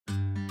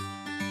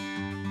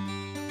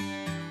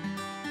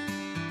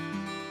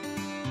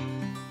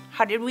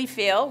How did we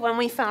feel when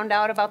we found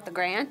out about the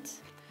grant?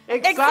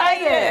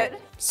 Excited!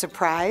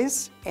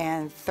 Surprise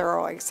and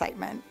thorough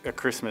excitement. A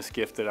Christmas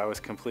gift that I was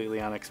completely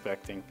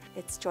unexpecting.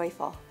 It's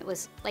joyful. It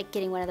was like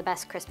getting one of the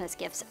best Christmas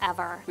gifts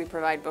ever. We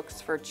provide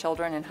books for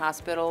children in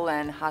hospital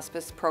and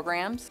hospice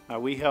programs.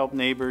 We help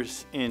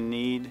neighbors in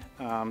need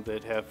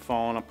that have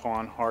fallen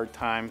upon hard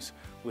times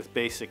with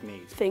basic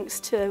needs. Thanks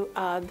to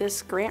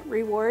this grant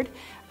reward,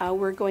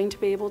 we're going to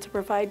be able to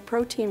provide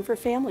protein for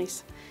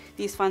families.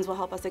 These funds will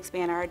help us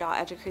expand our adult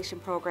education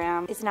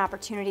program. It's an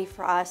opportunity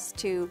for us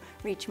to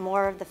reach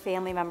more of the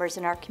family members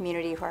in our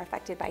community who are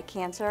affected by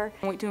cancer.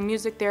 We do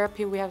music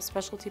therapy, we have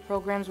specialty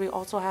programs. We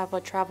also have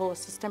a travel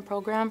assistant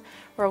program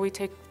where we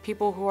take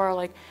people who are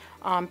like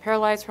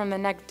paralyzed from the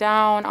neck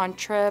down on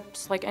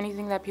trips, like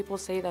anything that people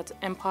say that's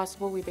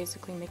impossible, we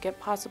basically make it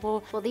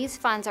possible. Well, these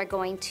funds are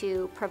going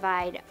to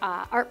provide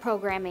art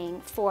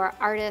programming for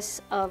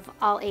artists of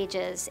all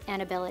ages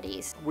and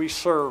abilities. We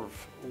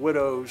serve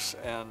widows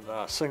and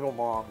single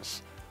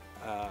moms,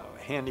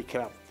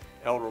 handicapped,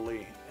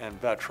 elderly, and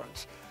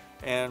veterans.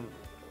 And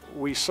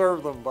we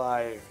serve them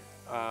by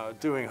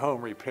doing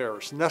home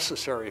repairs,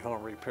 necessary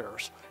home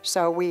repairs.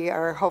 So we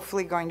are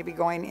hopefully going to be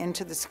going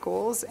into the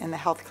schools and the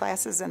health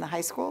classes in the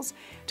high schools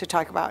to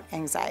talk about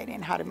anxiety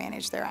and how to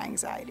manage their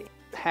anxiety.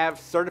 Have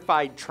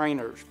certified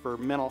trainers for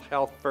mental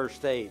health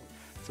first aid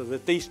so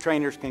that these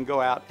trainers can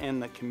go out in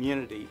the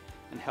community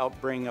and help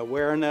bring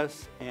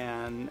awareness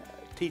and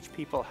teach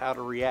people how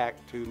to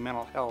react to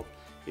mental health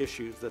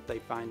issues that they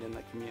find in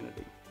the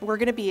community. We're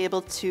going to be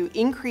able to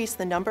increase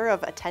the number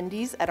of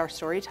attendees at our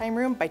Storytime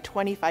room by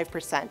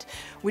 25%,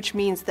 which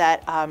means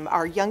that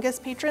our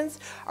youngest patrons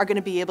are going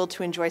to be able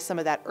to enjoy some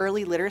of that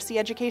early literacy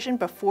education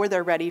before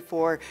they're ready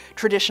for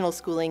traditional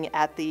schooling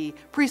at the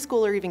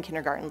preschool or even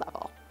kindergarten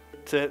level.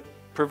 To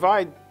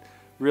provide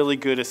really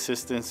good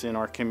assistance in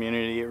our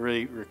community, it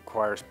really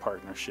requires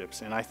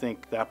partnerships, and I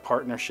think that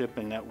partnership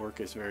and network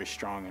is very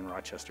strong in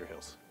Rochester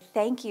Hills.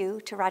 Thank you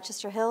to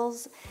Rochester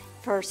Hills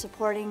for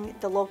supporting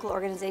the local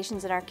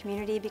organizations in our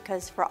community,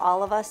 because for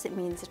all of us it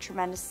means a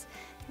tremendous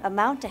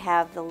amount to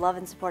have the love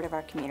and support of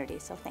our community,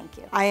 so thank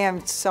you. I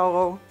am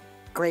so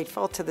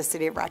grateful to the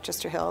City of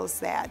Rochester Hills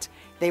that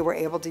they were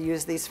able to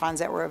use these funds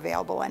that were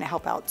available and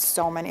help out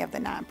so many of the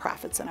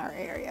nonprofits in our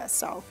area,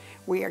 so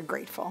we are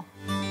grateful.